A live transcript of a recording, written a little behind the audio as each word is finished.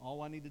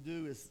all I need to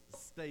do is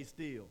stay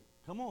still.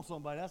 Come on,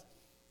 somebody.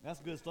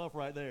 That's good stuff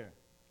right there.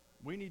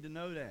 We need to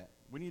know that.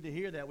 We need to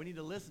hear that. We need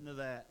to listen to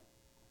that.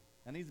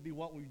 That needs to be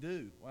what we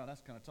do. Wow,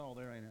 that's kind of tall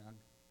there, ain't it? I'm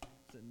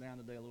sitting down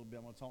today a little bit.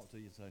 I want to talk to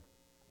you. So,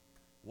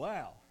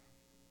 wow.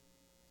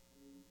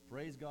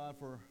 Praise God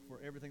for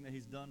everything that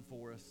He's done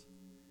for us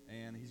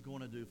and He's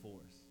going to do for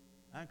us.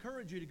 I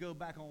encourage you to go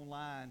back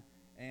online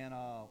and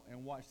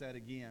watch that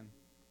again.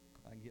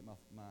 I can get my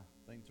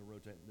thing to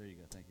rotate. There you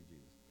go. Thank you,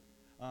 Jesus.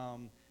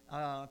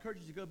 I encourage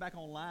you to go back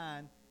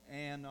online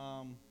and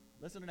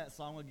listen to that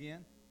song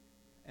again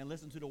and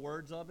listen to the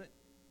words of it,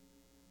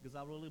 because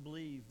I really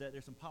believe that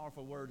there's some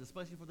powerful words,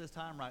 especially for this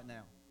time right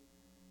now.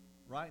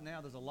 Right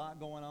now, there's a lot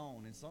going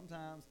on, and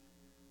sometimes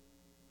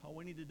all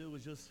we need to do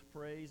is just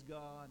praise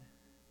God,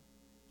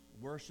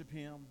 worship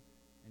Him,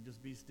 and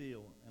just be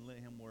still and let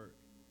Him work,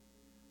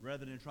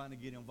 rather than trying to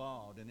get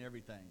involved in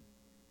everything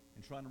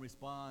and trying to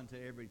respond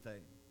to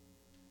everything.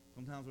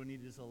 Sometimes we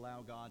need to just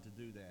allow God to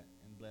do that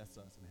and bless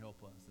us and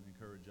help us and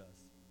encourage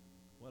us.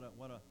 What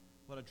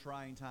a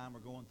trying time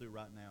we're going through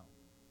right now.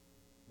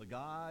 But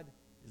God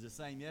is the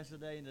same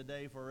yesterday and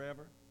today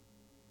forever.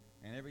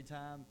 And every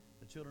time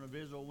the children of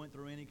Israel went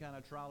through any kind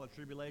of trial or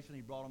tribulation,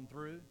 He brought them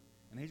through.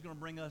 And He's going to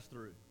bring us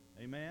through.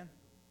 Amen?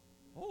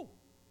 Oh,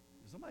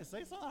 did somebody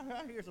say something?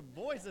 I hear some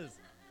voices.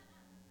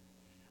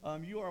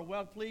 You are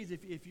well pleased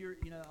if you're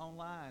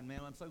online, man.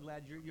 I'm so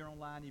glad you're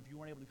online. If you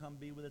weren't able to come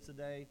be with us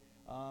today,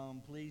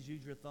 please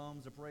use your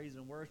thumbs to praise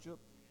and worship.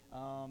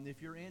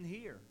 If you're in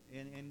here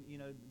and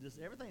just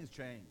everything's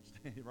changed,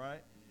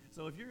 right?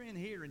 So if you're in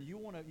here and you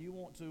want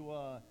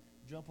to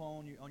jump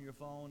on your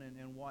phone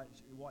and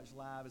watch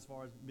live, as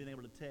far as being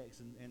able to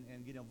text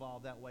and get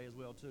involved that way as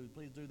well too,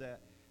 please do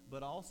that.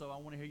 But also, I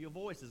want to hear your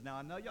voices. Now,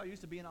 I know y'all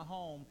used to being at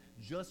home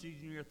just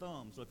using your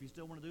thumbs, so if you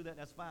still want to do that,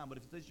 that's fine. But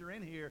since you're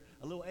in here,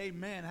 a little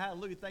amen,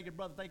 hallelujah, thank you,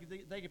 brother, thank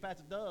you,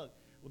 Pastor Doug,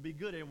 would be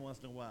good every once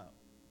in a while.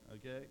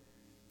 Okay?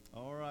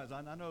 All right, so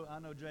I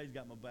know Jay's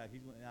got my back.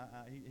 He's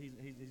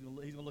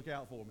gonna look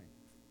out for me.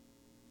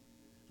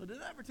 So did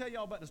I ever tell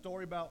y'all about the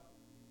story about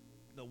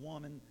the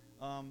woman,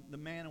 the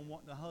man and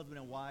the husband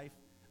and wife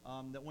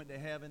that went to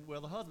heaven?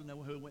 Well, the husband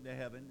who went to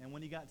heaven, and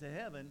when he got to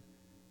heaven,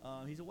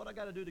 he said, "What I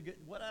got to do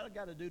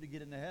to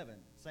get into heaven?"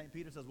 St.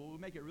 Peter says, "Well, we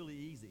make it really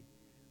easy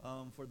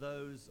for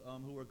those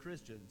who are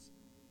Christians.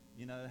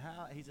 He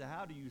said,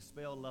 how do you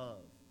spell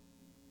love?"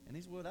 And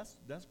he said, "Well,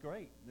 that's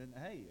great. Then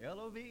hey,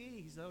 Love."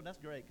 He said, "Oh, that's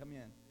great. Come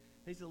in."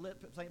 He said,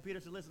 St. Peter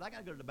said, "Listen, I got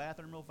to go to the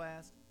bathroom real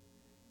fast.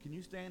 Can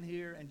you stand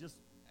here and just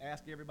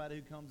ask everybody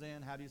who comes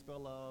in, how do you spell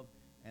love?"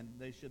 And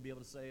they should be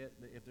able to say it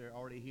if they're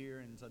already here,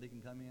 and so they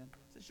can come in.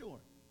 I said, "Sure."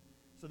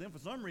 So then for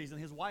some reason,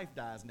 his wife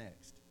dies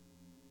next.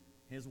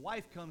 His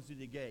wife comes to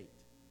the gate,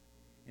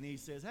 and he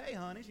says, "Hey,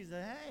 honey." She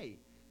said, "Hey."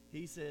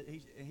 He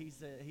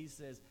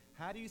says,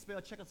 "How do you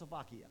spell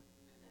Czechoslovakia?"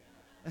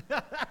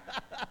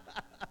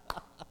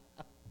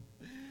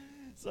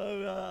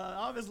 So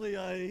obviously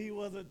he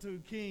wasn't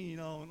too keen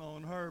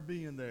on her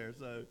being there.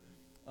 So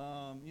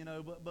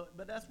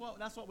but that's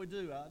what we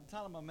do. The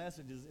title of my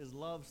message is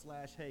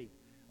love/hate,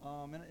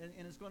 and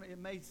it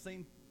may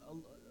seem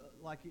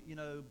like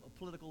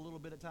political a little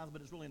bit at times,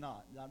 but it's really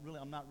not.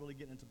 I'm not really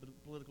getting into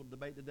political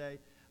debate today.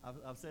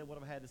 I've said what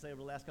I've had to say over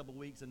the last couple of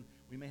weeks, and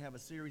we may have a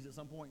series at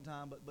some point in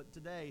time. But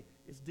today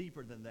it's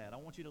deeper than that. I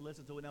want you to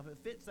listen to it. Now, if it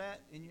fits that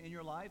in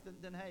your life,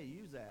 then hey,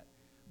 use that.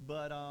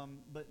 But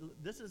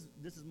this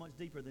is much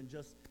deeper than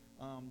just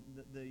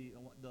the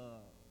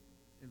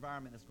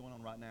environment that's going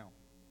on right now.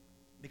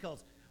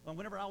 Because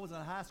whenever I was in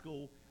high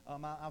school,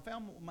 I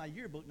found my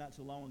yearbook not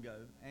too long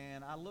ago,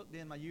 and I looked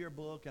in my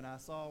yearbook and I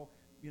saw,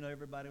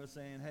 everybody was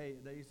saying, hey,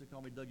 they used to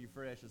call me Dougie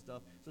Fresh and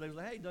stuff. So they was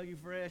like, "Hey, Dougie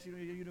Fresh,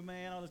 you the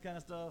man," all this kind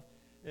of stuff.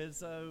 And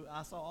so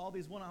I saw all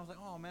these I was like,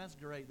 "Oh man, that's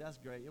great, that's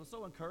great." It was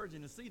so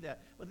encouraging to see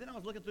that. But then I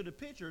was looking through the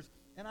pictures,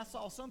 and I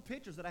saw some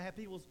pictures that I had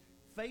people's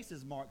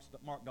faces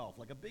marked off,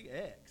 like a big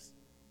X.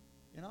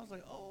 And I was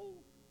like, "Oh,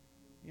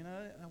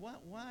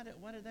 why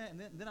did that?"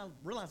 And then I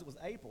realized it was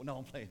April. No,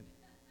 I'm playing.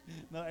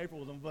 No, April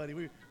was my buddy.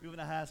 We went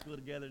to high school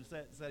together and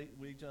sat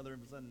with each other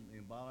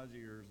in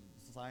biology or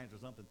science or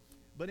something.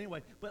 But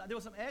anyway, there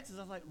were some X's.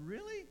 I was like,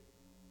 "Really?"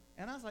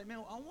 And I was like,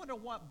 "Man, I wonder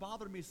what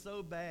bothered me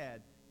so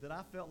bad that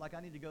I felt like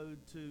I need to go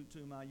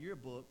to my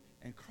yearbook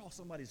and cross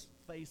somebody's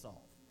face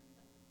off."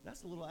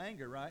 That's a little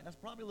anger, right? That's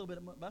probably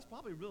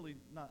really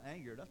not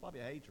anger. That's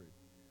probably a hatred.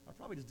 I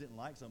probably just didn't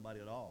like somebody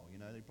at all.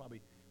 They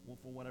probably,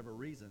 for whatever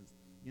reasons,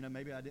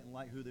 maybe I didn't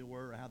like who they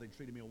were or how they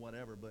treated me or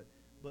whatever. But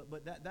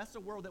that's the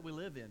world that we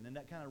live in, and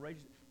that kind of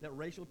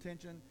racial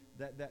tension,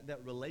 that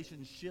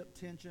relationship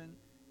tension,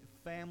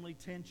 family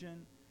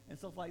tension, and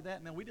stuff like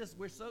that. Man,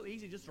 we're so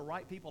easy just to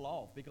write people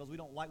off because we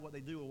don't like what they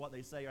do or what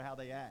they say or how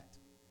they act.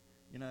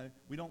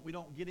 We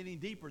don't get any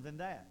deeper than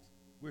that.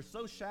 We're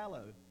so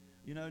shallow.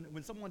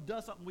 When someone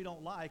does something we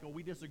don't like or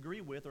we disagree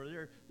with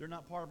or they're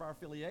not part of our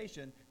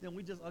affiliation, then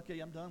we just, okay,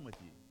 I'm done with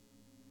you.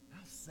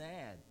 How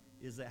sad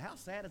is that? How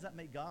sad does that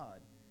make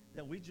God?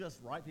 That we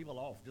just write people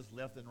off just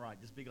left and right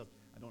just because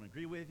I don't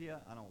agree with you,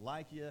 I don't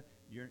like you,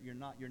 you're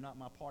not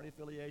my party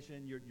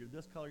affiliation, you're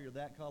this color, you're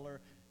that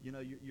color, you know,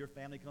 your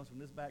family comes from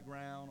this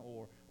background,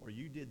 or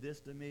you did this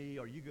to me,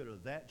 or you go to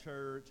that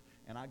church,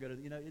 and I go to,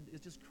 you know,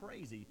 it's just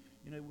crazy.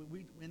 You know,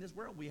 we in this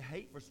world, we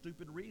hate for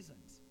stupid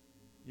reasons,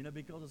 you know,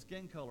 because of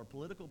skin color,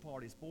 political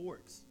party,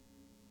 sports,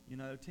 you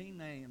know, team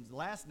names,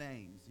 last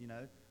names, you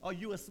know. Oh,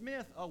 you a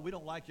Smith? Oh, we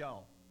don't like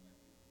y'all.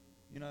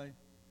 You know,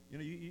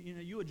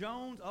 you a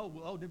Jones?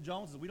 Oh, them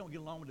Joneses, we don't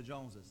get along with the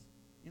Joneses.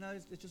 You know,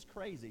 it's just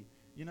crazy.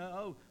 You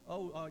know,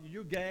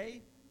 you're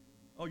gay.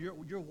 Oh,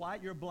 you're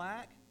white, you're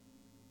black.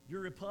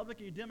 You're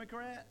Republican, you're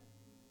Democrat.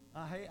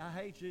 I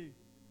hate you.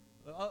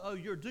 Oh,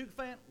 you're a Duke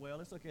fan?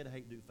 Well, it's okay to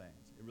hate Duke fans.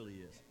 It really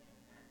is.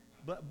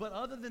 But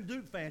other than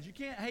Duke fans, you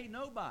can't hate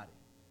nobody.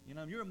 You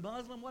know, you're a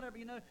Muslim, whatever,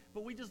 you know.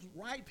 But we just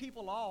write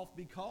people off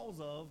because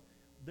of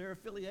their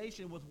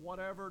affiliation with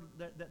whatever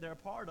that they're a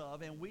part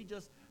of, and we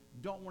just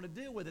don't want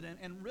to deal with it.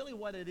 And really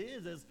what it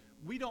is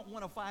we don't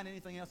want to find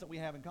anything else that we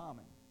have in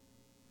common.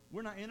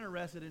 We're not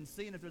interested in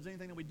seeing if there's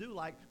anything that we do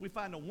like. We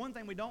find the one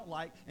thing we don't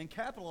like and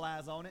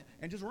capitalize on it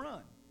and just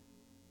run.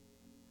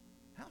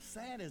 How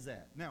sad is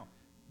that? Now,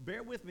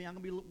 bear with me. I'm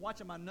going to be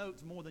watching my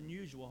notes more than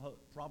usual,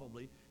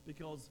 probably,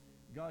 because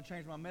God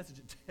changed my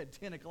message at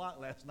 10 o'clock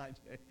last night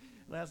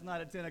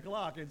at 10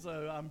 o'clock. And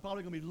so I'm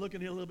probably going to be looking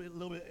here a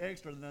little bit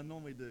extra than I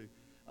normally do.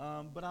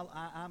 But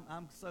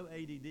I'm so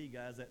ADD,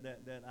 guys,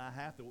 that I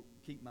have to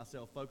keep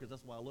myself focused.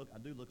 That's why I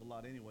do look a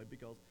lot anyway,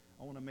 because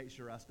I want to make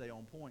sure I stay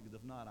on point, because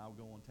if not, I'll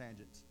go on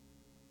tangents.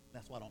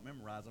 That's why I don't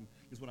memorize them,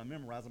 because when I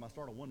memorize them, I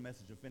start on one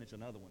message and finish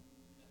another one.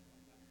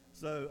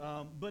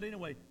 So, but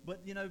anyway,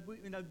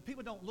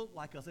 people don't look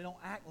like us. They don't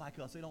act like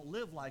us. They don't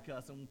live like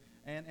us.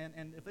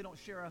 And if they don't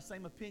share our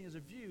same opinions or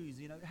views,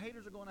 you know,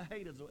 haters are going to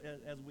hate us,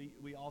 as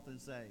we often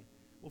say.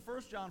 Well,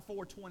 1 John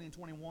 4:20 and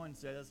 21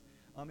 says,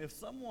 if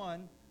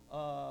someone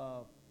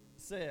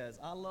says,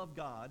 I love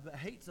God, but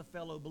hates a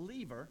fellow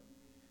believer,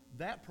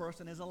 that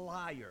person is a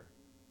liar.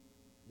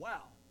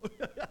 Wow.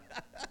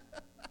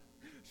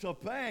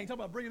 Shebang. Talk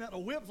about bringing out the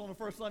whips on the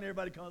first Sunday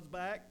everybody comes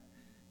back.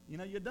 You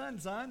know, you're done,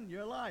 son.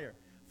 You're a liar.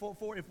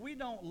 For if we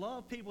don't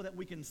love people that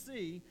we can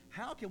see,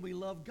 how can we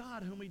love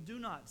God whom we do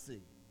not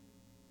see?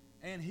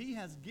 And he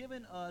has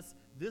given us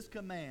this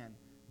command.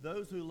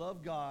 Those who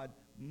love God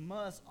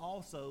must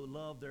also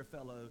love their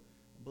fellow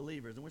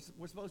believers. And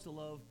we're supposed to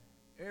love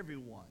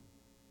everyone.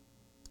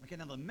 Okay,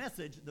 now the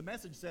message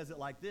says it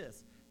like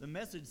this. The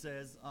message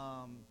says,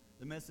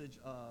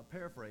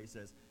 paraphrase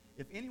says,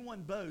 if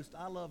anyone boasts,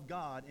 I love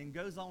God, and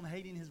goes on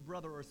hating his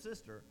brother or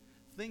sister,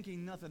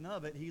 thinking nothing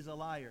of it, he's a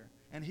liar.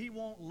 And he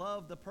won't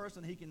love the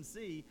person he can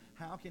see.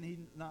 How can he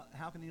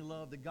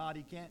love the God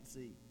he can't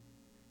see?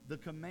 The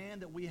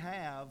command that we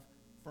have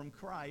from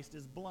Christ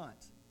is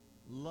blunt.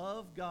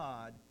 Loving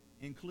God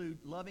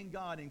includes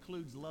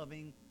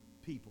loving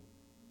people.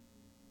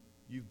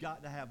 You've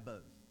got to have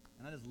both.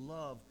 And I just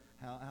love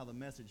how the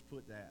message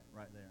put that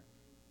right there.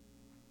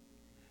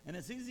 And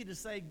it's easy to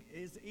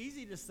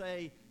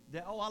say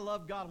that, oh, I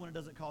love God when it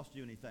doesn't cost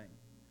you anything.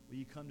 Well,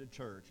 you come to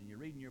church and you're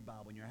reading your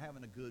Bible and you're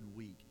having a good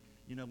week,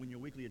 you know, when your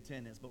weekly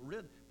attendance.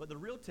 But the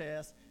real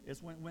test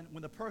is when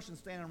the person's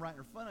standing right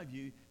in front of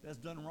you that's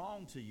done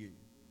wrong to you.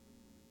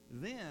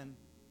 Then,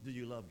 do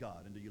you love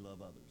God and do you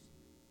love others?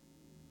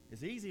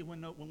 It's easy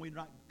when we're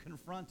not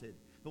confronted.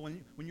 But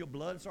when your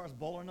blood starts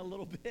boiling a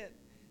little bit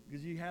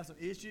because you have some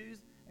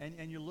issues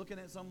and you're looking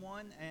at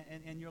someone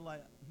and you're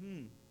like,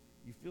 you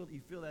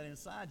feel that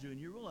inside you, and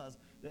you realize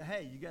that,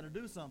 hey, you got to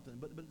do something.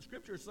 But the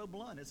Scripture is so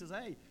blunt. It says,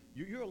 hey,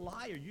 you're a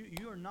liar.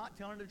 You are not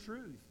telling the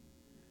truth.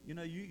 You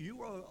know,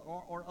 you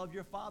are of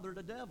your father,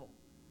 the devil.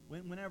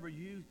 Whenever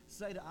you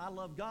say that I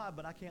love God,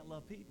 but I can't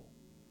love people.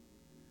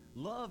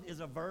 Love is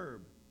a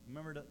verb.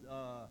 Remember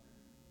that?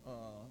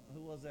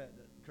 Who was that?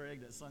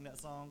 Craig that sung that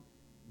song?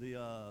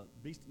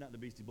 Not the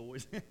Beastie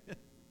Boys.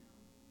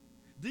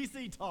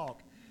 DC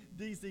Talk.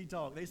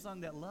 They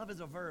sung that love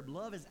is a verb.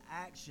 Love is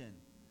action.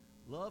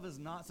 Love is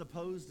not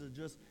supposed to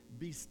just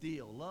be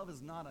still. Love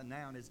is not a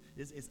noun.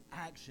 It's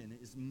action.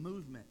 It's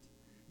movement.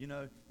 You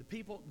know, the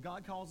people,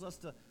 God calls us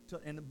to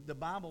and the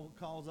Bible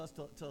calls us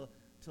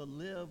to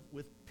live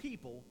with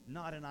people,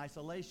 not in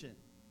isolation.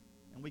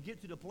 And we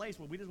get to the place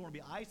where we just want to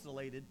be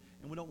isolated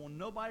and we don't want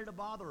nobody to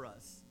bother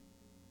us.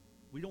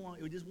 We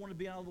just want to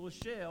be out of a little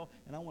shell,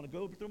 and I want to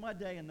go through my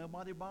day and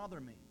nobody bother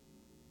me.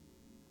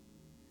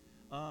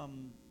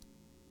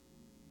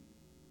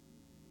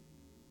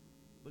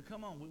 But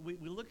come on, we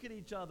look at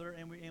each other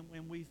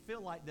and we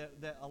feel like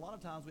that a lot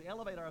of times we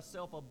elevate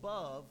ourselves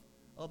above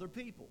other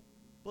people.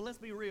 But let's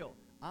be real.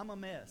 I'm a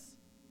mess.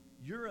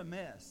 You're a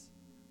mess.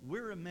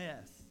 We're a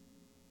mess.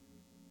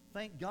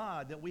 Thank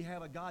God that we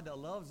have a God that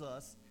loves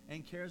us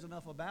and cares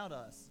enough about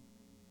us.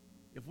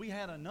 If we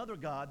had another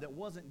God that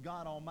wasn't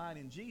God Almighty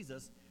and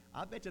Jesus,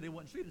 I bet you they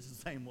wouldn't treat us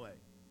the same way.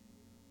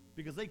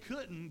 Because they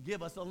couldn't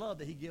give us the love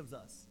that he gives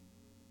us.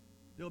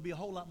 There would be a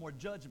whole lot more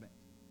judgment.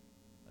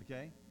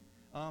 Okay?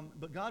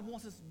 But God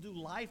wants us to do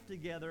life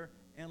together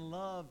and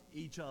love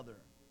each other.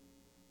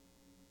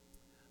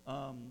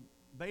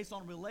 Based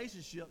on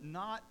relationship,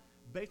 not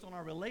based on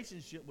our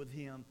relationship with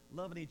him,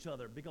 loving each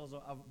other because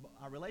of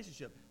our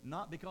relationship,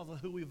 not because of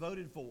who we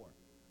voted for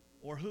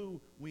or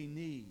who we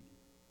need.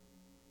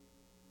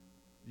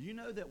 Do you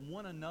know that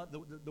one another,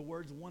 the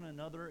words one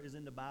another is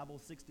in the Bible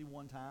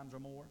 61 times or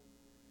more?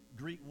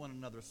 Greet one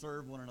another,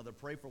 serve one another,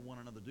 pray for one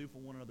another, do for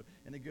one another.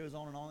 And it goes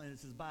on, and it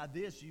says, by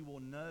this you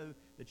will know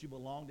that you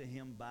belong to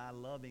him by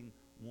loving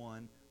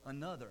one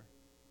another.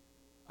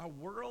 Our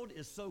world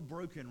is so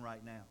broken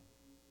right now.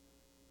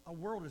 Our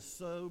world is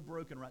so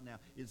broken right now.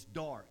 It's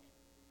dark.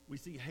 We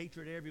see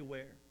hatred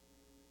everywhere.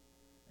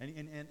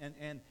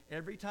 And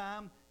every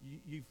time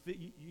you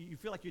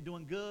feel like you're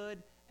doing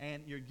good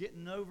and you're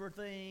getting over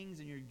things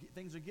and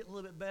things are getting a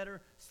little bit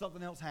better,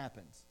 something else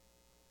happens.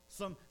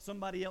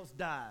 Somebody else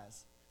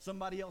dies.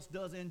 Somebody else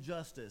does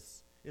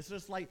injustice. It's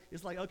just like,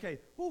 okay,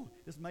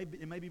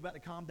 it may be about to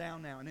calm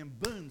down now. And then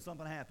boom,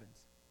 something happens.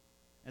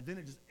 And then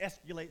it just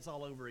escalates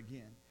all over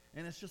again.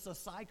 And it's just a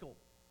cycle.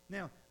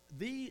 Now,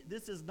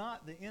 this is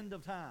not the end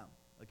of time,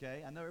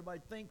 okay? I know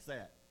everybody thinks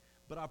that.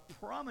 But I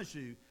promise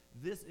you,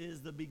 this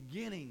is the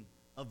beginning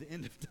of the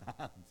end of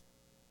times.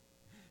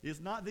 It's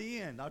not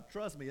the end.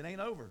 Trust me, it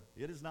ain't over.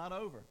 It is not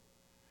over.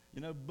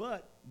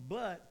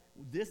 But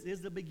this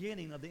is the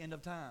beginning of the end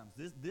of times.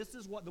 This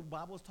is what the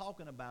Bible is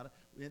talking about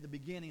at the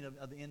beginning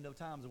of the end of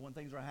times and when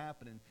things are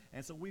happening.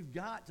 And so we've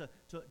got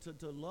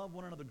to love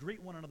one another,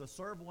 greet one another,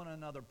 serve one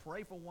another,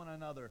 pray for one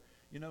another,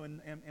 and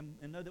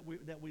know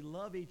that we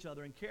love each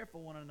other and care for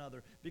one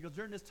another, because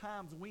during these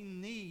times we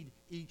need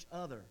each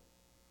other.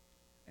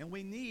 And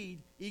we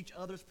need each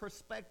other's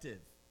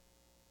perspective.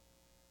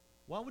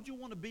 Why would you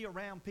want to be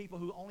around people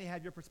who only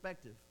have your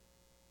perspective?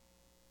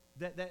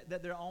 That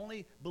they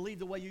only believe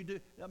the way you do?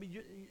 I mean,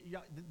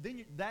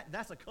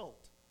 that's a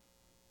cult.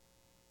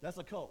 That's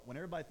a cult. When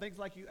everybody thinks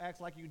like you,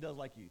 acts like you, does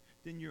like you,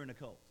 then you're in a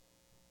cult.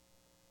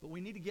 But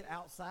we need to get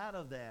outside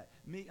of that.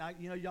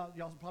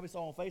 Y'all probably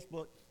saw on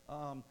Facebook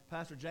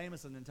Pastor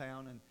Jameson in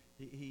town, and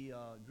he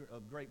a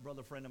great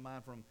brother friend of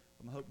mine from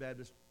Hope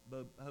Baptist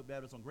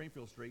on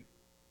Greenfield Street.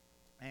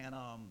 And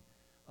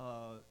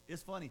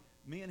it's funny.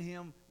 Me and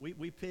him,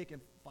 we pick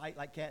and fight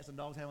like cats and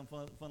dogs, having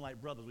fun like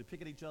brothers. We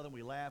pick at each other, and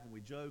we laugh, and we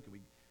joke,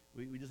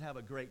 and we just have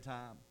a great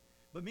time.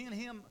 But me and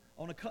him,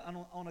 on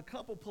a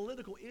couple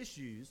political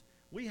issues,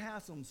 we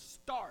have some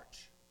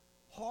starch,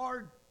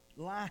 hard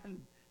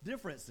line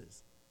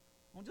differences.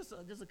 Well,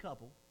 just a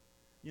couple.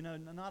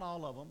 Not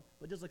all of them,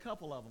 but just a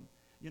couple of them.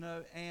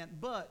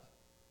 But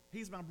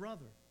he's my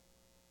brother.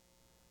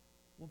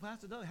 Well,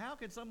 Pastor Doug, how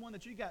can someone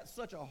that you got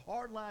such a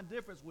hard line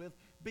difference with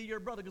be your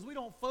brother? Because we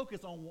don't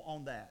focus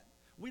on that.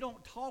 We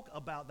don't talk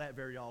about that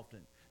very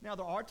often. Now,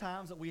 there are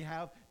times that we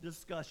have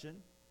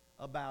discussion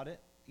about it,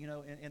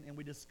 and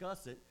we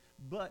discuss it.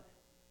 But,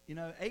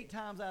 8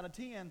 times out of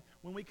 10,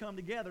 when we come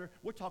together,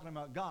 we're talking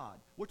about God.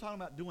 We're talking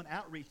about doing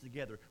outreach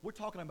together. We're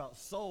talking about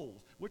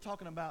souls. We're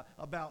talking about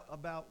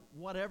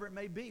whatever it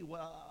may be.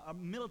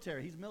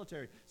 Military. He's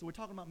military. So we're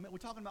talking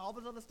about all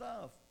this other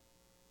stuff.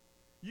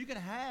 You can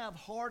have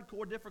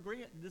hardcore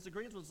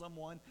disagreements with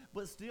someone,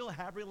 but still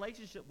have a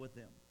relationship with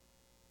them.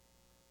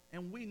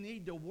 And we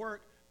need to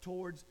work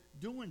towards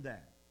doing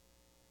that.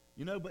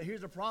 But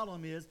here's the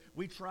problem is,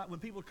 when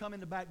people come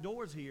in the back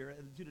doors here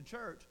to the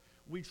church,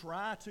 we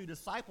try to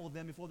disciple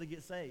them before they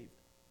get saved.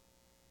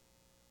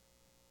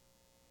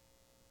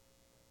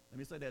 Let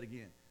me say that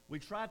again. We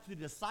try to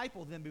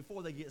disciple them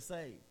before they get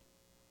saved.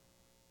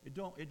 It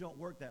don't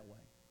work that way.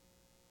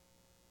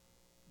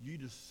 You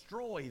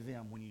destroy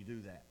them when you do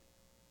that.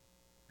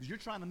 Because you're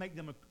trying to make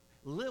them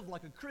live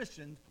like a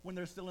Christian when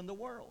they're still in the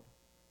world.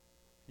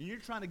 And you're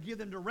trying to give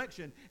them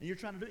direction, and you're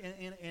trying to do,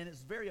 and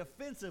it's very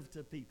offensive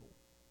to people.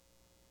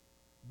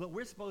 But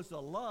we're supposed to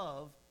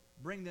love,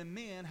 bring them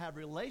in, have a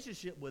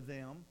relationship with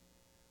them,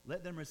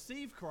 let them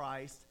receive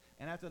Christ,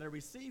 and after they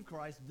receive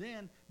Christ,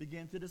 then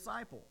begin to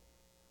disciple.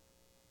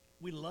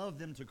 We love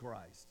them to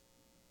Christ.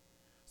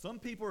 Some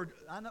people are,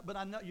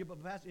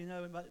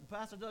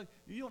 Pastor Doug,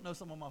 you don't know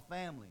some of my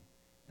family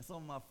and some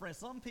of my friends.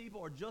 Some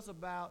people are just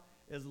about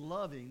as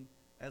loving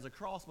as a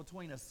cross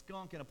between a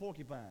skunk and a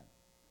porcupine.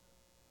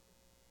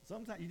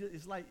 Sometimes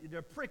it's like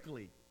they're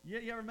prickly. You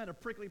ever met a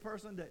prickly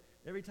person that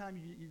every time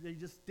they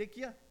just stick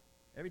you,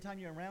 every time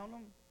you're around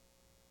them,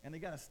 and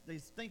they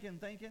stinking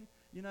thinking.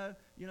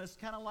 It's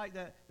kind of like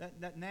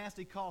that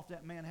nasty cough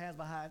that man has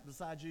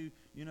beside you.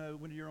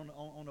 When you're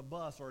on a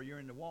bus or you're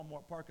in the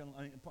Walmart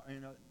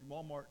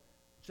Walmart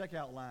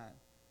checkout line.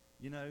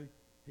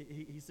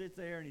 He sits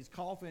there and he's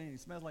coughing and he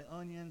smells like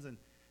onions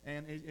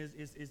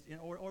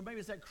or maybe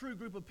it's that crew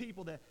group of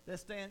people that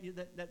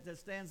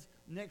stands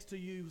next to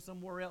you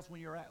somewhere else when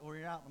you're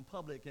out in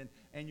public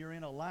and you're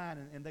in a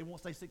line and they won't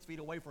stay 6 feet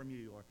away from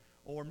you,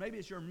 or maybe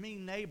it's your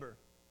mean neighbor,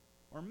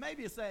 or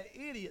maybe it's that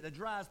idiot that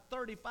drives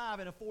 35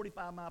 in a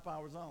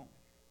 45-mile-per-hour zone.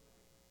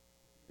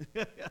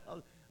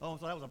 Oh,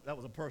 so that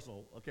was a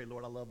personal. Okay,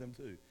 Lord, I love them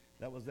too.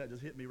 That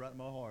just hit me right in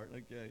my heart.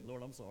 Okay,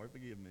 Lord, I'm sorry,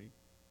 forgive me.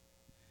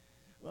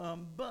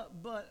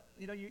 But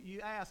you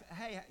ask,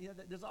 hey,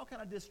 there's all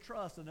kind of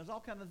distrust and there's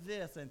all kind of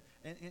this and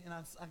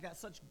I got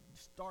such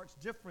stark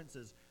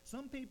differences.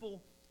 Some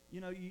people,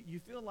 you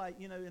feel like,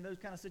 in those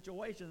kind of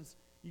situations,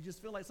 you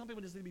just feel like some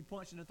people just need to be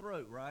punched in the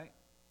throat, right?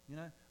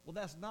 Well,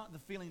 that's not the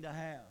feeling to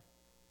have.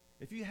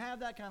 If you have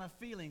that kind of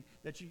feeling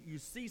that you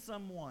see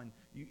someone,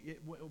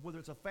 whether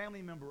it's a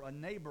family member, a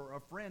neighbor,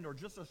 a friend, or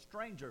just a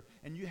stranger,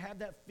 and you have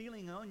that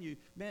feeling on you,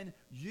 man,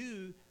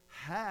 you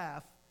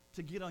have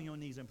to get on your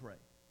knees and pray.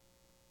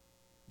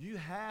 You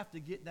have to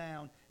get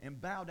down and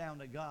bow down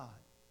to God.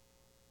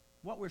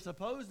 What we're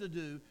supposed to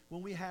do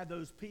when we have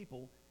those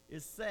people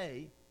is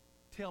say,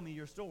 tell me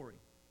your story.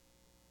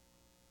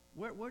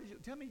 Where did you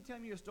tell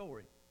me your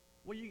story?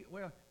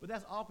 But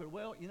that's awkward.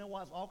 Well, you know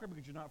why it's awkward?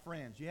 Because you're not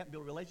friends. You haven't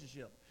built a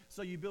relationship.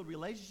 So you build a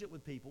relationship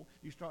with people.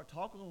 You start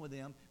talking with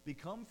them,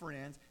 become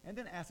friends, and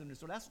then ask them their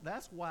story.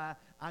 That's why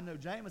I know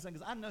Jameson,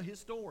 because I know his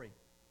story.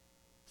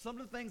 Some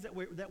of the things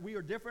that we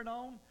are different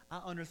on, I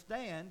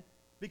understand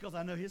because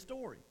I know his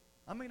story.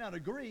 I may not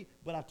agree,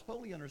 but I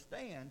totally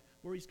understand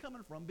where he's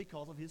coming from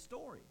because of his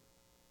story.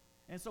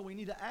 And so we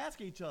need to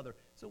ask each other.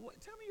 So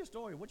tell me your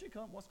story.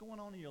 What's going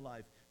on in your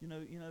life?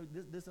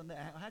 This and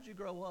that. How'd you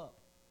grow up?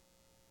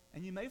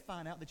 And you may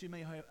find out that you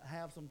may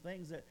have some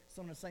things that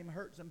some of the same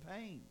hurts and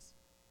pains.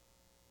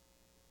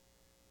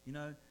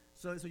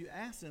 So you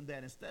ask them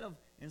that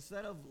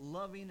instead of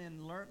loving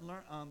and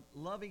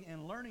loving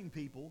and learning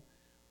people,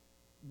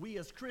 we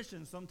as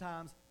Christians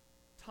sometimes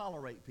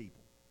tolerate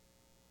people.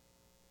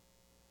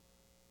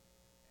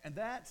 And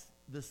that's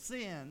the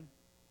sin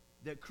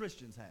that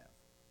Christians have.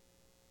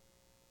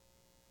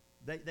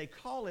 They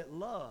call it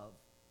love,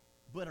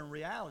 but in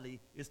reality,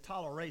 it's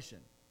toleration.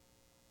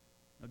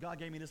 Now, God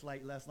gave me this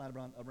last night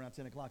around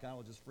 10 o'clock. I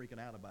was just freaking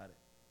out about it.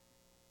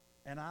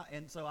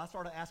 And so I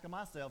started asking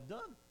myself,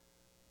 Doug,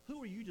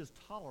 who are you just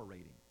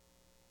tolerating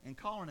and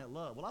calling it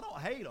love? Well, I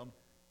don't hate them,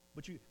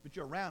 but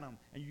you're around them,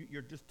 and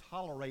you're just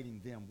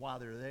tolerating them while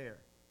they're there.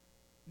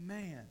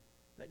 Man,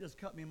 that just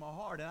cut me in my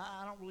heart. And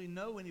I don't really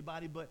know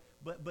anybody, but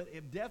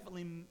it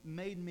definitely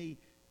made me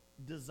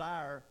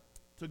desire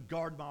to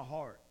guard my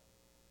heart.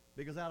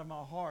 Because out of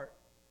my heart,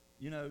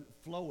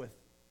 floweth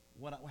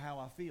how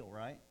I feel,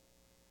 right?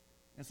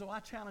 And so I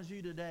challenge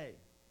you today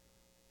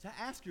to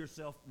ask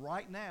yourself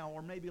right now,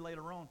 or maybe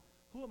later on,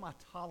 who am I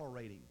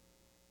tolerating?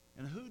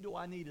 And who do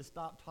I need to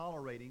stop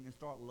tolerating and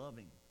start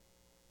loving?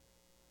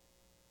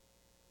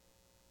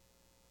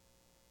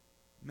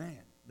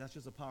 Man, that's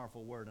just a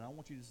powerful word, and I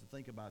want you just to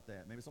think about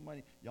that. Maybe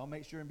y'all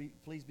make sure and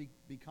please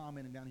be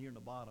commenting down here in the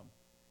bottom.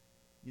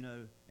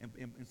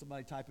 And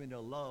somebody type into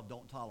love,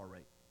 don't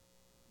tolerate.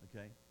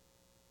 Okay?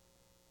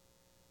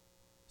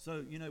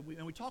 So,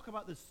 we talk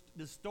about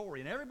this story,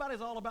 and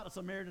everybody's all about the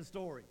Samaritan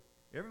story.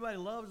 Everybody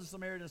loves the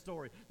Samaritan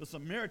story. The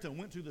Samaritan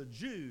went to the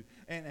Jew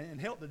and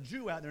helped the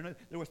Jew out there.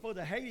 They were supposed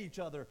to hate each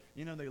other.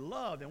 They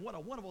loved, and what a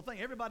wonderful thing.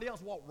 Everybody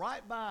else walked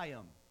right by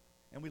him.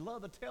 And we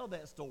love to tell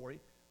that story,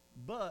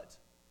 but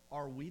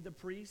are we the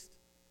priest?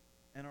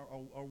 And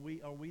are we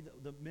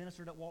the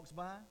minister that walks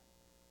by?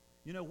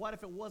 What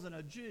if it wasn't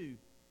a Jew,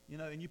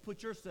 and you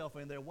put yourself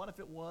in there? What if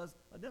it was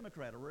a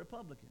Democrat or a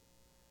Republican?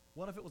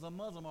 What if it was a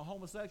Muslim or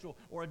homosexual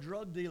or a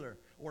drug dealer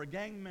or a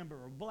gang member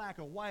or black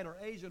or white or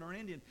Asian or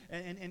Indian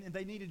and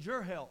they needed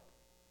your help?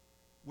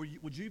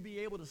 Would you be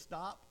able to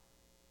stop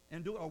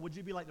and do it, or would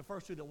you be like the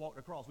first two that walked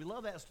across? We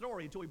love that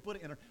story until we put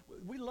it in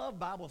we love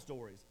Bible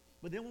stories,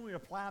 but then when we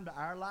apply them to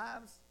our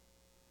lives,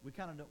 we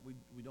kind of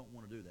don't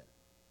want to do that.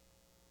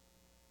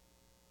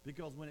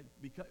 Because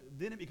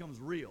then it becomes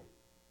real.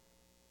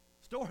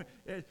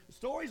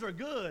 Stories are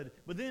good,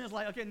 but then it's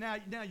like, okay,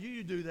 now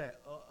you do that.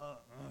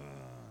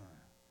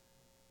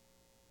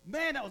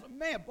 Man,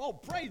 oh,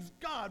 praise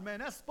God,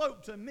 man, that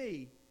spoke to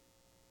me.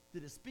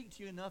 Did it speak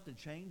to you enough to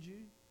change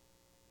you?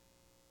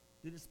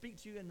 Did it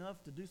speak to you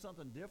enough to do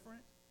something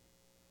different?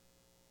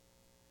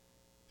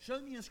 Show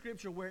me in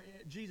Scripture where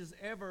Jesus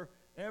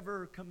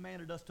ever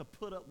commanded us to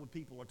put up with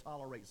people or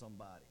tolerate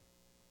somebody.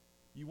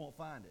 You won't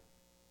find it.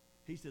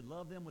 He said,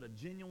 love them with a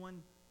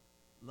genuine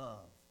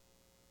love.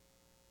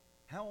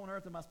 How on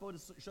earth am I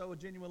supposed to show a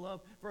genuine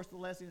love? 1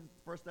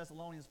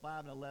 Thessalonians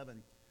 5:11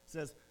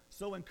 says,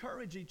 so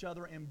encourage each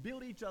other and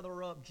build each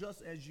other up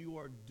just as you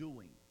are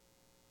doing.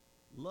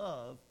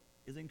 Love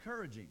is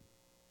encouraging.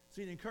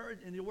 See,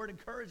 the word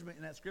encouragement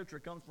in that scripture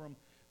comes from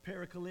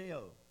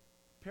parakaleo.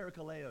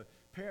 Parakaleo.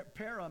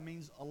 Para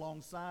means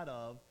alongside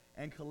of,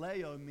 and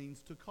kaleo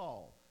means to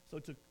call.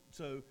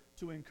 So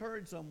to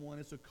encourage someone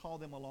is to call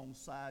them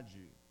alongside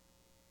you.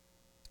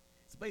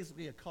 It's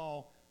basically a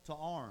call to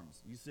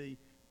arms. You see,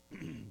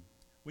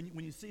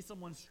 when you see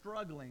someone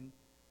struggling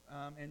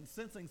and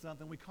sensing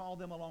something, we call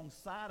them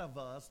alongside of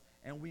us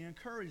and we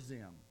encourage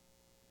them.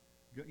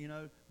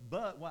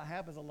 But what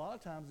happens a lot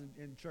of times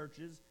in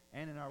churches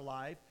and in our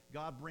life,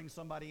 God brings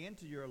somebody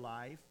into your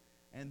life,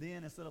 and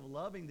then instead of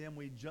loving them,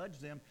 we judge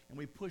them and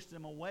we push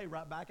them away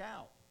right back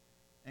out.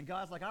 And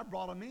God's like, I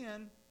brought them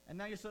in, and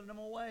now you're sending them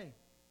away.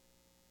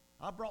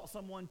 I brought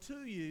someone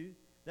to you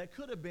that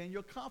could have been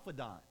your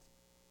confidant.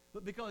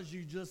 But because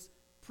you just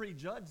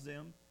prejudged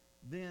them,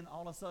 then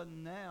all of a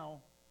sudden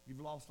now you've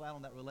lost out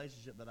on that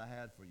relationship that I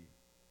had for you.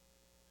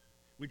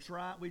 We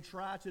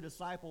try to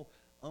disciple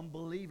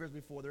unbelievers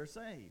before they're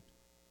saved.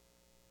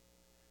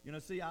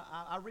 See,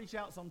 I reach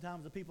out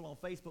sometimes to people on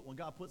Facebook when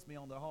God puts me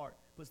on their heart,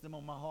 puts them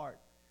on my heart,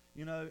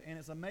 and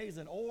it's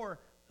amazing. Or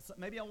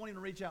maybe I won't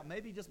even reach out.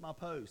 Maybe just my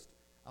post.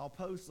 I'll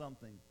post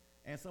something,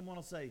 and someone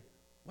will say,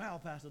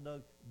 wow, Pastor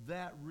Doug,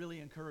 that really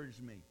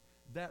encouraged me.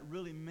 That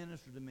really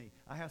ministered to me.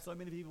 I have so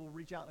many people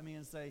reach out to me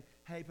and say,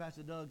 hey,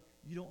 Pastor Doug,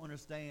 you don't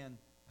understand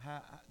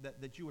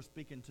that you were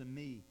speaking to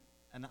me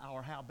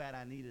or how bad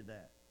I needed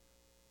that.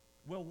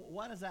 Well,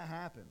 why does that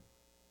happen?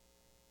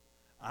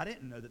 I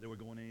didn't know that they were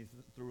going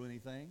through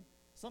anything.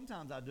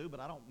 Sometimes I do, but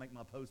I don't make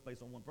my post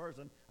based on one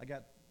person. I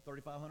got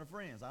 3,500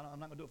 friends. I'm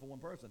not going to do it for one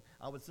person.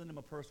 I would send them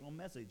a personal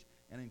message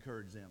and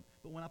encourage them.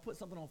 But when I put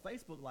something on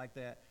Facebook like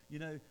that,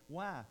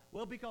 why?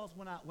 Well, because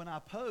when I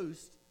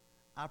post,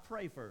 I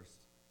pray first.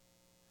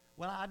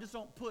 Well, I just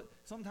don't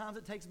sometimes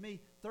it takes me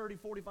 30,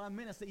 45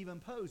 minutes to even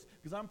post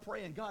because I'm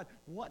praying, God,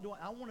 what do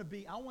I want to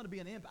be? I want to be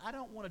an impact. I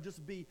don't want to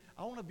just be,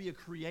 I want to be a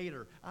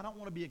creator. I don't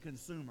want to be a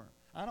consumer.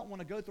 I don't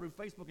want to go through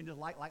Facebook and just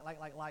like.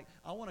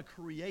 I want to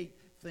create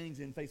things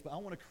in Facebook. I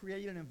want to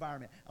create an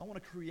environment. I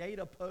want to create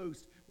a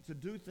post to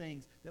do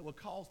things that will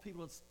cause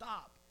people to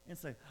stop and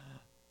say,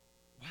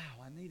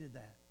 wow, I needed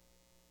that.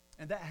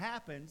 And that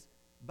happens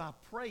by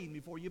praying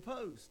before you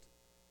post.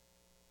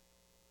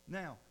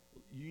 Now,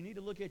 you need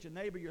to look at your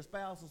neighbor, your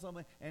spouse, or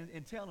something,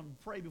 and tell them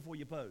to pray before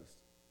you post.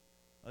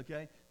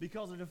 Okay?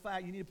 Because of the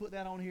fact you need to put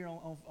that on here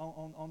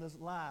on this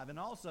live. And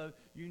also,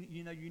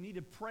 you need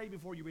to pray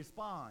before you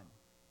respond.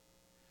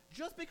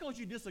 Just because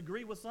you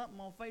disagree with something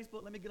on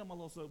Facebook, let me get on my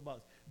little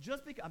soapbox. I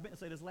meant to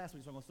say this last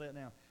week, so I'm going to say it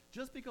now.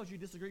 Just because you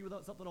disagree with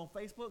something on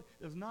Facebook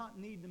does not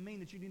need to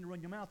mean that you need to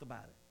run your mouth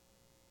about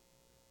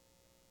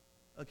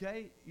it.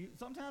 Okay?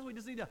 Sometimes we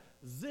just need to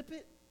zip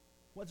it.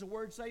 What's the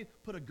word say?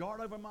 Put a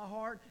guard over my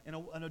heart and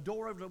a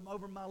door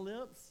over my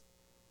lips.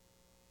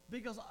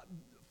 Because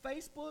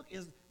Facebook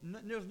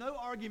there's no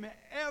argument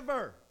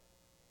ever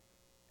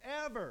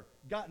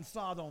gotten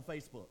solved on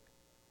Facebook.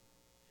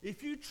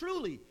 If you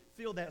truly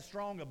feel that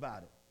strong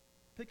about it,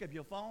 pick up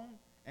your phone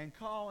and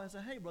call and say,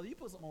 hey, brother, you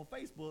put something on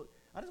Facebook.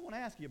 I just want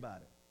to ask you about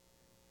it.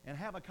 And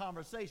have a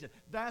conversation.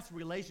 That's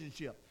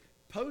relationship.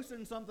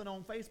 Posting something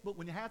on Facebook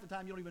when half the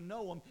time you don't even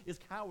know them is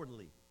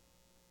cowardly.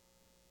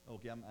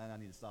 Okay, I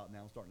need to stop now.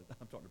 I'm starting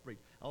to preach.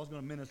 I was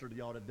going to minister to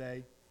y'all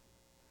today.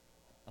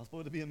 I was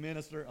supposed to be a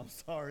minister. I'm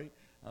sorry.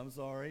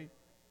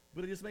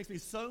 But it just makes me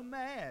so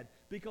mad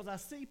because I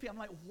see people. I'm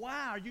like,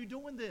 why are you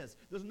doing this?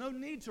 There's no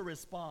need to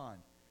respond.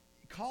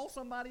 Call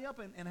somebody up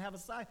and have a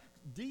side.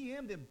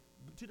 DM them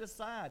to the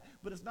side.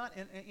 But it's not,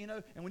 and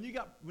when you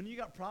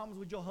got problems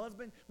with your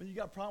husband, when you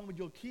got problems with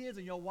your kids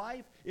and your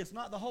wife, it's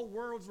not the whole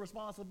world's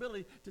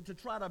responsibility to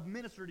try to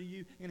minister to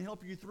you and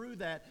help you through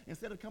that.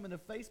 Instead of coming to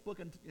Facebook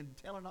and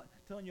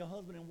telling your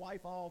husband and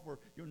wife off or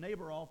your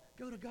neighbor off,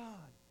 go to God.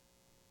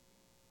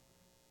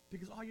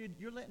 Because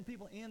you're letting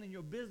people in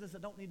your business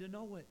that don't need to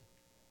know it.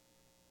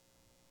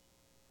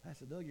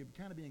 Pastor Doug, you're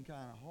kind of being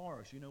kind of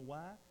harsh. You know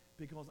why?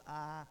 Because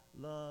I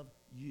love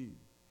you.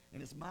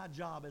 And it's my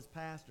job as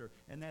pastor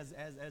and as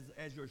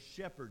your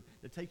shepherd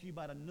to take you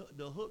by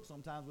the hook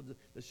sometimes with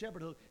the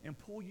shepherd hook and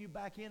pull you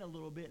back in a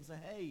little bit and say,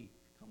 hey,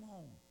 come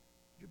on,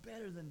 you're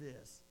better than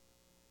this.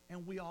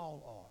 And we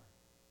all are.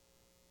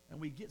 And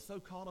we get so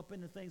caught up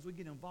into things, we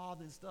get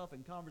involved in stuff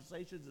and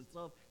conversations and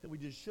stuff that we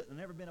just shouldn't have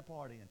never been a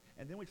part in.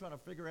 And then we try to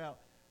figure out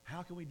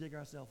how can we dig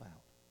ourselves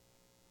out.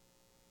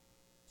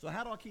 So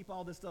how do I keep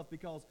all this stuff?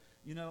 Because,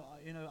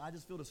 I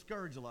just feel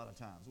discouraged a lot of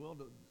times. Well,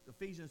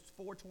 Ephesians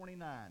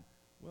 4:29.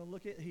 Well,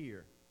 look at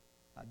here.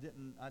 I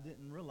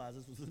didn't realize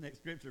this was the next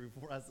scripture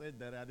before I said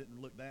that. I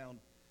didn't look down.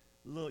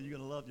 Look,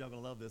 y'all gonna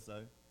love this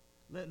though.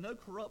 Let no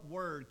corrupt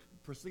word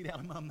proceed out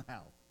of my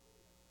mouth.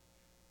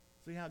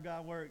 See how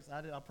God works?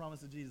 I promise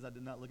to Jesus I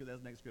did not look at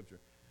that next scripture.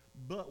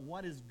 But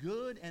what is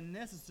good and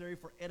necessary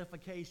for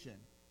edification,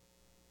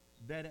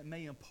 that it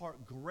may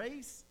impart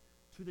grace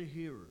to the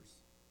hearers.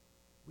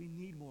 We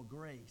need more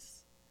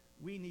grace.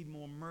 We need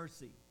more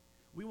mercy.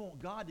 We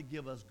want God to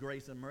give us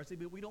grace and mercy,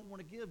 but we don't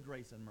want to give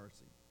grace and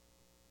mercy.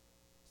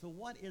 So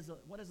what is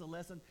a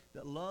lesson?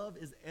 That love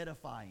is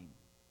edifying.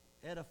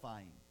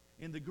 Edifying.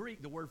 In the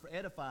Greek, the word for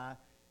edify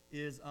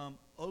is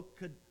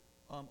oikodame.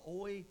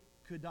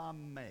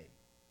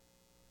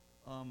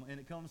 And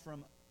it comes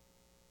from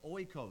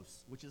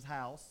oikos, which is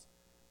house,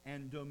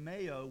 and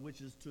domeo, which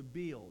is to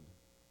build.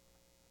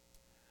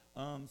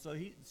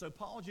 So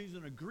Paul's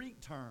using a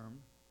Greek term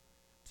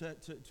to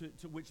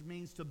which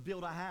means to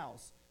build a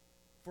house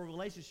for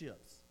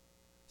relationships.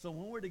 So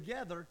when we're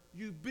together,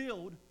 you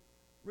build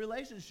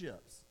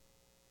relationships.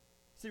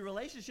 See,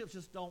 relationships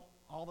just don't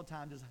all the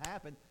time just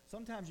happen.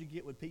 Sometimes you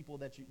get with people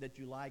that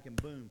you like, and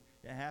boom,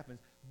 it happens.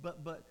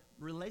 But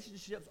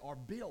relationships are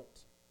built.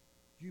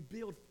 You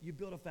build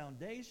a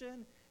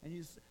foundation,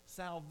 and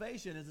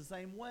salvation is the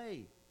same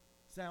way.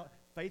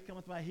 Faith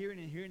cometh by hearing,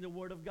 and hearing the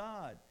word of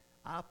God.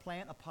 I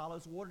plant,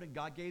 Apollos watered, and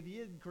God gave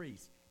the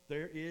increase.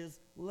 There is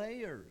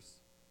layers.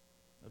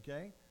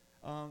 Okay?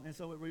 And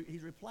so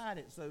he's replied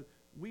it. So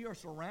we are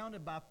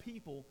surrounded by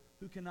people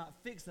who cannot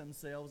fix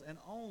themselves, and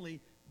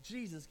only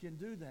Jesus can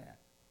do that.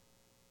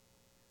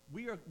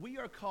 We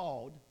are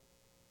called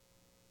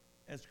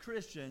as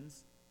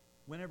Christians,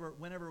 whenever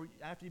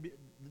after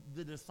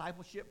the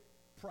discipleship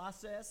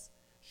process,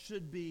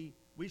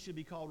 we should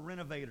be called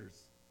renovators.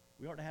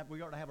 We ought to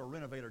have a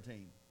renovator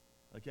team,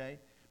 okay?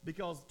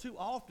 Because too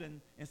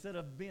often, instead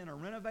of being a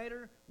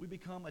renovator, we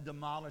become a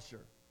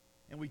demolisher,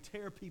 and we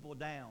tear people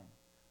down,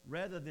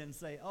 rather than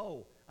say,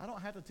 "Oh, I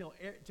don't have to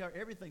tear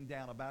everything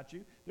down about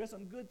you. There's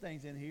some good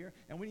things in here,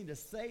 and we need to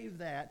save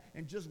that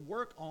and just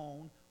work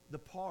on the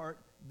part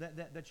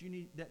that you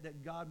need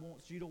that God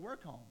wants you to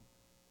work on."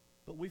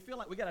 But we feel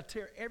like we got to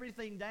tear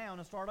everything down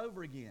and start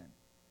over again.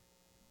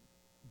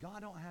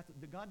 God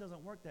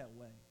doesn't work that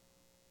way.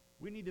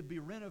 We need to be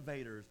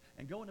renovators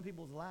and go into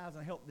people's lives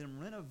and help them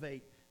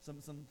renovate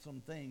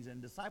some things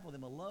and disciple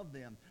them and love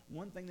them.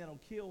 One thing that'll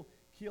kill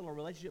a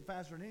relationship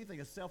faster than anything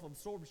is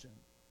self-absorption.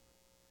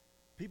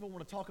 People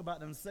want to talk about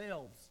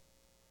themselves,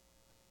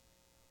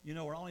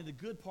 or only the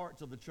good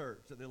parts of the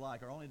church that they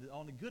like, or only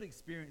the good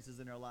experiences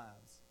in their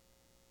lives.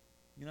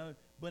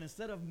 But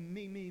instead of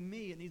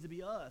me, it needs to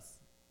be us.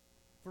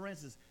 For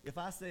instance, if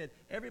I said,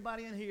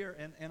 everybody in here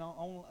and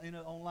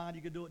online,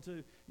 you could do it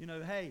too.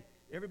 Hey,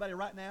 everybody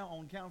right now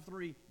on count of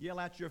 3, yell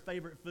out your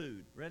favorite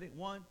food. Ready?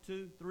 1,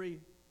 2, 3.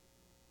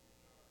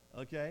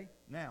 Okay.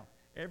 Now,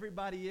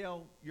 everybody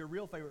yell your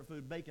real favorite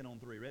food, bacon, on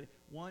 3. Ready?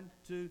 1,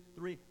 2,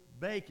 3.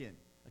 Bacon.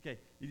 Okay.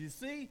 Did you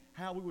see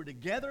how we were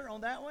together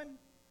on that one?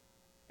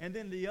 And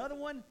then the other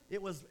one,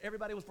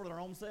 everybody was for their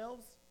own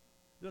selves.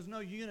 There's no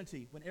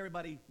unity when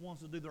everybody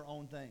wants to do their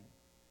own thing.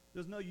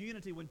 There's no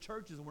unity when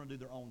churches want to do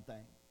their own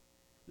thing.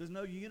 There's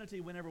no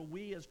unity whenever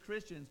we as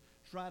Christians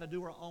try to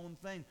do our own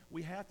thing.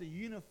 We have to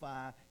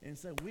unify and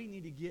say we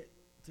need to get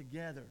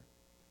together.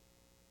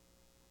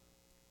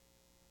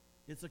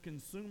 It's a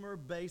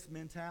consumer-based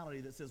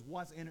mentality that says,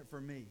 what's in it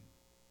for me?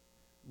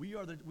 We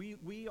are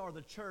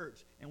the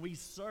church, and we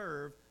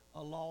serve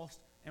a lost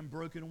and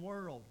broken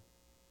world.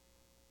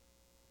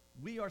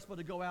 We are supposed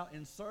to go out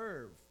and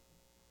serve.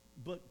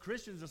 But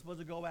Christians are supposed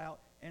to go out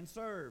and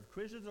serve.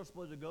 Christians are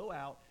supposed to go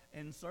out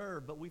and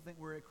serve, but we think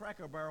we're at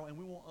Cracker Barrel and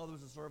we want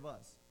others to serve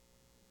us.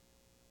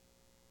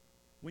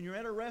 When you're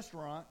at a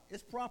restaurant,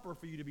 it's proper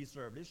for you to be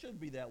served. It should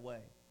be that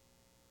way.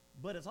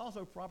 But it's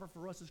also proper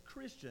for us as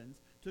Christians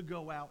to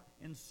go out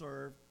and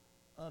serve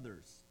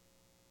others.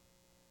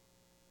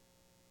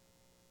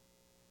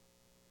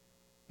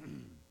 You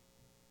can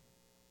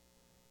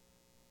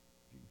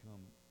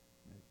come.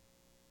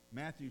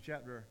 Matthew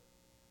chapter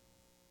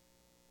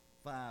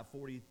 5,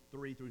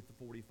 43 through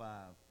 45.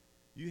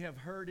 You have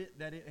heard it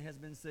that it has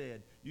been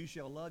said, you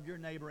shall love your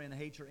neighbor and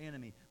hate your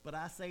enemy. But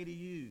I say to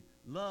you,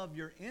 love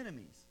your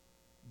enemies.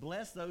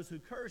 Bless those who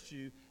curse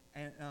you,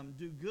 and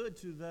do good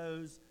to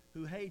those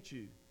who hate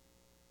you.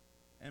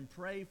 And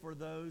pray for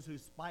those who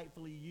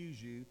spitefully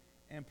use you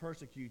and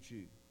persecute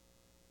you.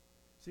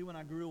 See, when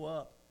I grew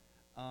up,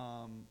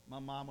 my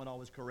mom would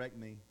always correct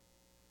me.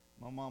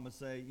 My mom would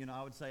say,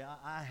 I would say,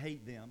 I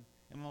hate them.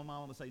 And my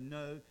mom would say,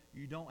 no,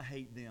 you don't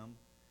hate them.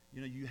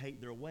 You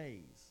hate their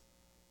ways.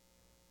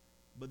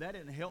 But that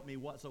didn't help me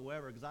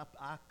whatsoever, because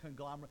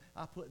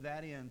I put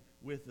that in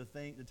with the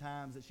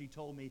times that she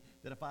told me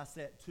that if I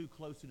sat too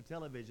close to the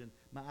television,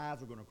 my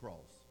eyes were going to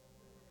cross.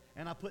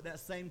 And I put that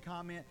same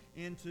comment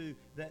into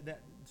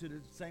to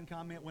the same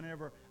comment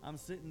whenever I'm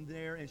sitting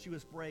there and she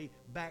would spray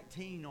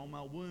Bactine on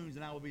my wounds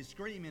and I would be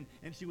screaming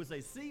and she would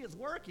say, "See, it's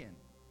working."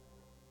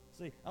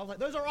 See, I was like,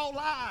 those are all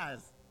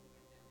lies.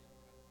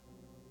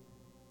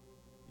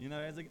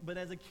 But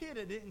as a kid,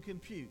 it didn't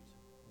compute.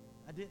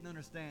 I didn't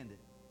understand it.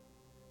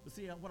 But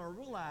see, what I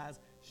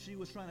realized she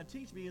was trying to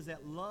teach me is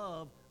that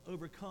love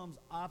overcomes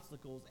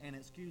obstacles and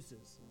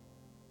excuses.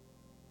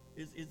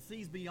 It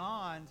sees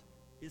beyond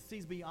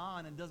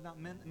and does not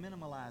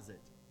minimize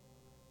it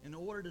in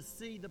order to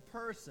see the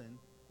person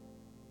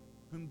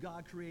whom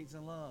God creates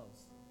and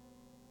loves.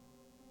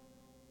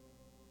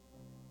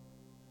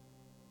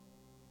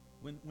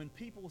 When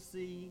people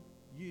see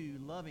you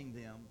loving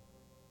them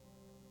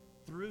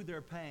through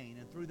their pain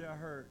and through their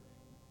hurt,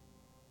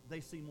 they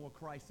see more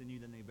Christ in you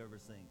than they've ever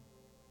seen.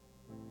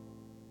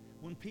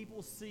 When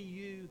people see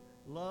you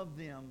love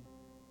them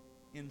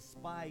in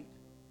spite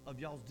of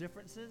y'all's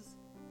differences,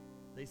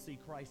 they see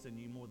Christ in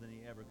you more than he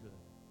ever could.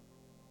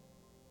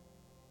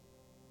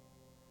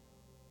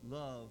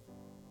 Love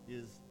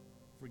is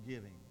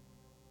forgiving.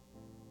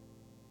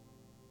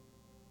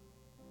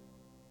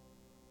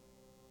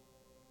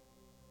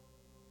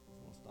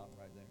 Just want to stop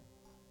right there.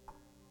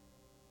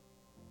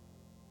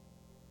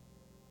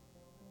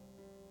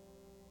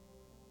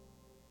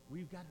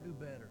 We've got to do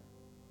better.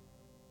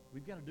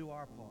 We've got to do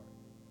our part.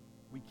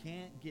 We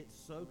can't get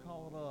so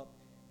caught up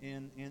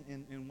in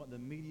what the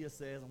media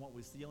says and what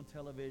we see on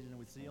television and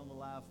we see on the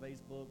live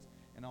Facebooks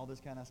and all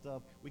this kind of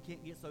stuff. We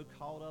can't get so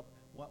caught up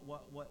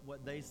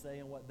what they say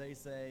and what they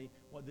say,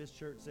 what this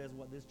church says,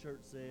 what this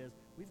church says.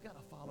 We've got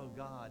to follow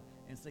God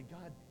and say,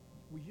 God,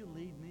 will you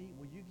lead me?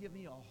 Will you give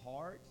me a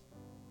heart?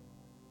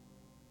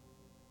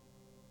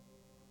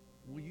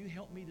 Will you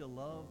help me to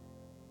love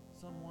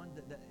someone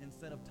that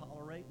instead of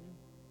tolerating?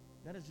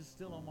 That is just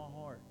still on my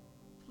heart.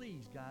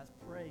 Please, guys,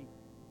 pray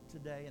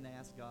today and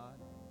ask God,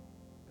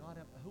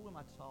 who am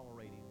I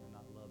tolerating and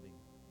not loving?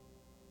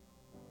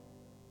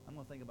 I'm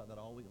going to think about that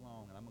all week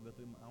long, and I'm going to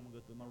go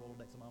through my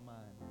Rolodex in my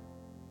mind.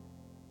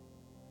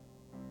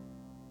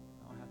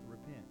 I'll have to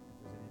repent if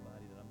there's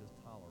anybody that I'm just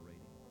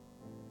tolerating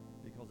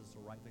because it's the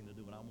right thing to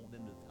do, and I want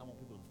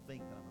people to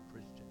think that I'm a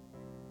Christian.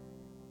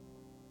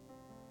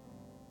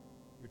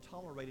 You're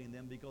tolerating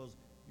them because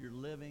you're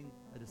living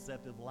a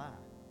deceptive lie.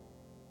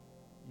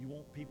 You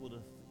want people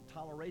to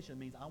toleration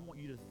means I want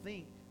you to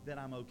think that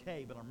I'm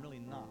okay, but I'm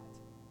really not.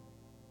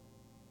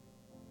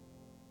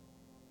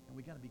 And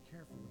we got to be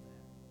careful with that.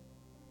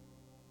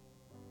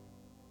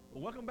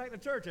 Well, welcome back to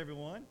church,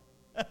 everyone.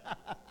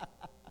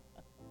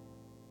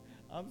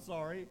 I'm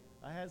sorry.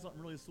 I had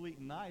something really sweet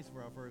and nice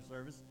for our first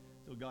service,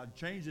 so God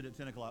changed it at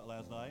 10 o'clock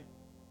last night.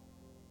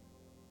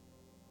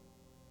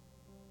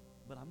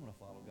 But I'm going to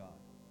follow God.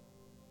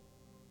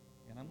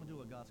 And I'm going to do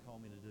what God's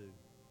called me to do.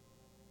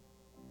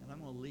 And I'm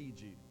going to lead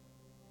you.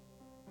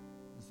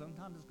 And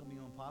sometimes it's going to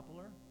be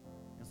unpopular,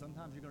 and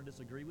sometimes you're going to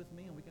disagree with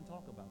me, and we can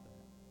talk about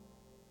that.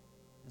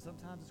 And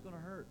sometimes it's going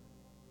to hurt.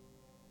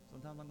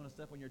 Sometimes I'm going to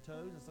step on your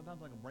toes, and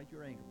sometimes I'm going to break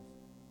your ankles.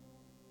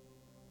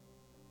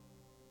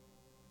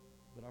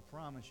 But I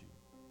promise you,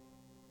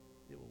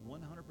 it will 100%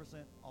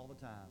 all the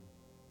time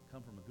come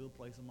from a good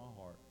place in my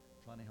heart,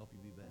 trying to help you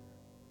be better.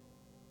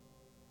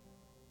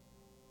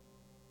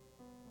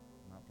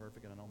 I'm not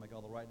perfect, and I don't make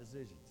all the right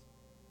decisions.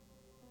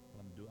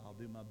 But I'll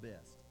do my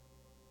best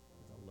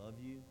because I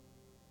love you,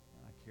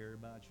 and I care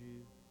about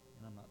you,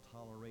 and I'm not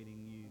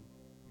tolerating you.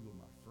 You are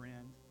my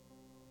friend,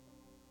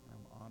 and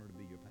I'm honored to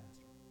be your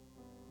pastor.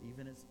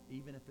 Even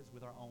if it's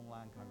with our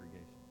online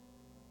congregation.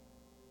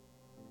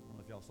 I don't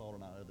know if y'all saw it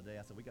or not the other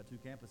day. I said we got 2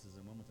 campuses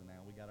in Wilmington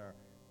now. We got our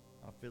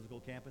physical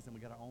campus and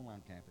we got our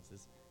online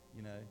campuses.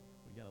 We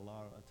got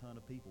a ton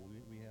of people.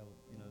 We have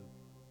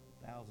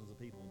thousands of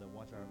people that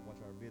watch our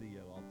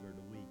video all through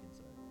the week, and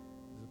so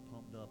we're just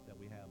pumped up that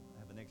we have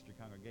an extra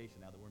congregation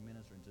now that we're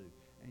ministering to.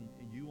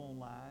 And you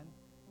online,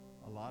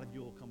 a lot of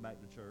you will come back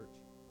to church,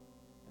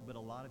 but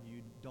a lot of you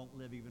don't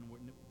live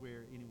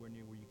anywhere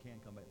near where you can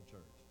come back to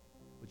church.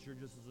 But you're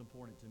just as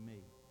important to me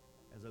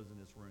as those in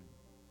this room.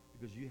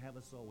 Because you have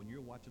a soul, and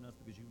you're watching us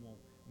because you want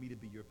me to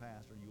be your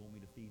pastor, and you want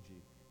me to feed you.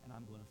 And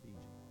I'm going to feed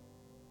you.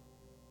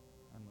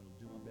 I'm going to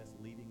do my best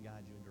to lead and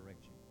guide you and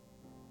direct you.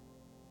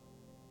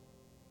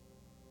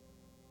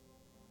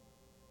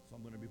 So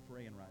I'm going to be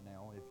praying right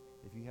now.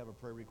 If you have a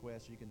prayer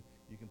request, you can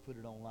put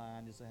it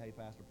online. Just say, hey,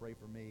 Pastor, pray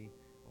for me,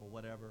 or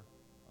whatever.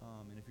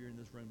 And if you're in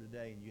this room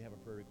today and you have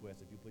a prayer request,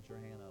 if you put your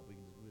hand up,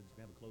 we'll just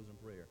have a closing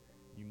prayer.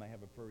 You may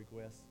have a prayer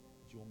request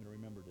you want me to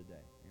remember today.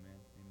 Amen.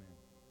 Amen.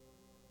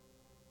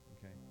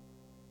 Okay.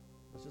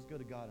 Let's just go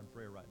to God in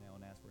prayer right now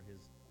and ask for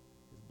His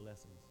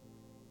blessings.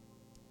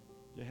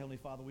 Dear Heavenly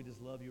Father, we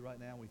just love you right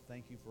now. We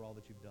thank you for all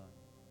that you've done.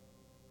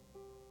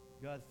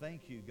 God,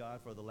 thank you,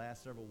 God, for the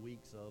last several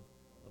weeks of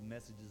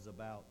messages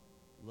about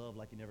love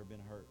like you've never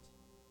been hurt.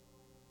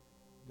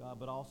 God,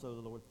 but also,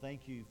 Lord,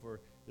 thank you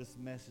for this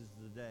message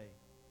today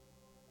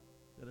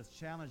that is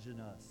challenging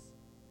us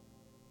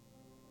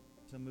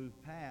to move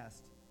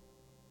past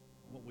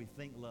what we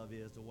think love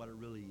is to what it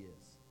really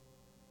is.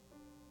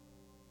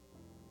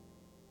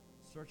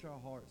 Search our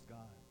hearts,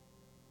 God,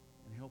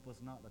 and help us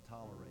not to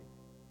tolerate,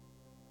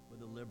 but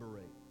to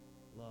liberate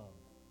love,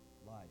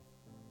 life,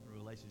 and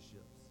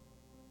relationships.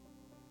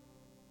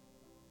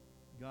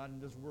 God,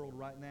 in this world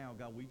right now,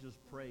 God, we just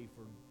pray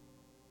for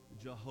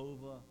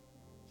Jehovah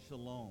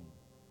Shalom,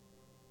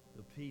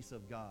 the peace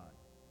of God,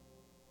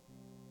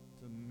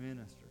 to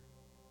minister.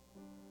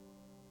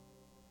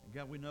 And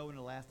God, we know in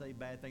the last day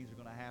bad things are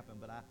going to happen,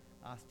 but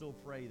I still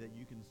pray that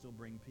you can still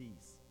bring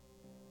peace.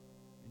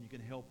 And you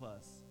can help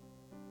us.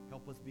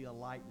 Help us be a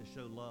light to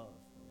show love.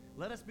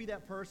 Let us be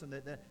that person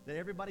that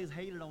everybody's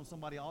hated on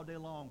somebody all day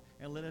long,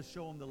 and let us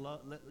show them the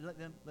love.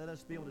 Let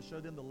us be able to show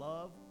them the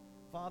love,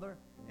 Father.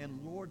 And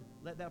Lord,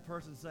 let that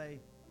person say,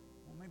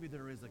 well, maybe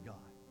there is a God.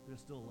 There's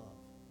still love.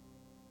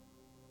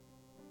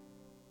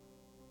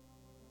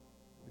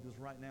 Because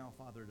right now,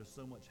 Father, there's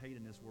so much hate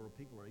in this world,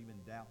 people are even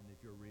doubting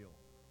if you're real.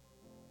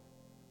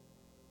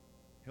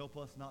 Help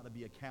us not to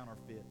be a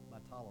counterfeit by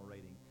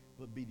tolerating,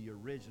 but be the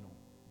original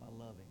by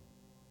loving.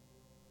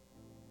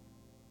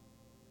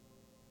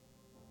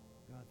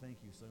 God,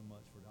 thank you so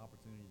much for the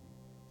opportunity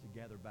to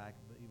gather back.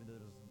 But even though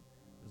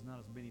there's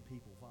not as many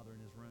people, Father, in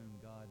this room,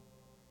 God,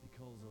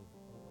 because of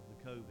the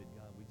COVID,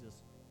 God, we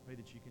just pray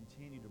that you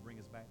continue to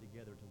bring us back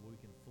together to where we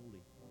can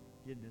fully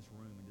get in this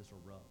room and just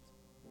erupt.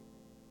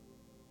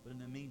 But in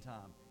the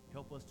meantime,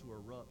 help us to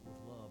erupt with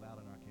love out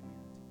in our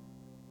community.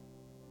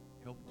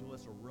 Help to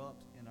us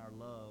erupt in our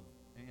love,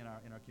 in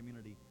our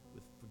community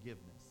with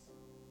forgiveness.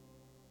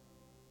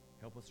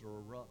 Help us to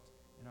erupt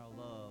in our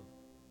love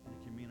in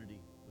the community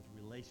with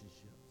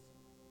relationships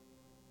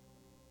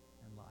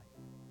and life.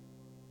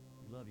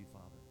 We love you,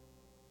 Father.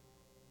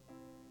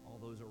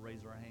 All those that raise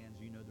their hands,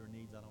 you know their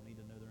needs. I don't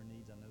need to know their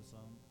needs. I know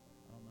some.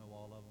 I don't know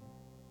all of them.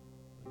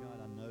 But God,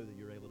 I know that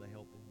you're able to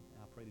help them.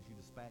 And I pray that you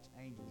dispatch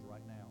angels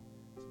right now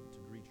to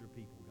greet your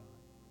people, God,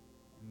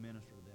 and minister to them.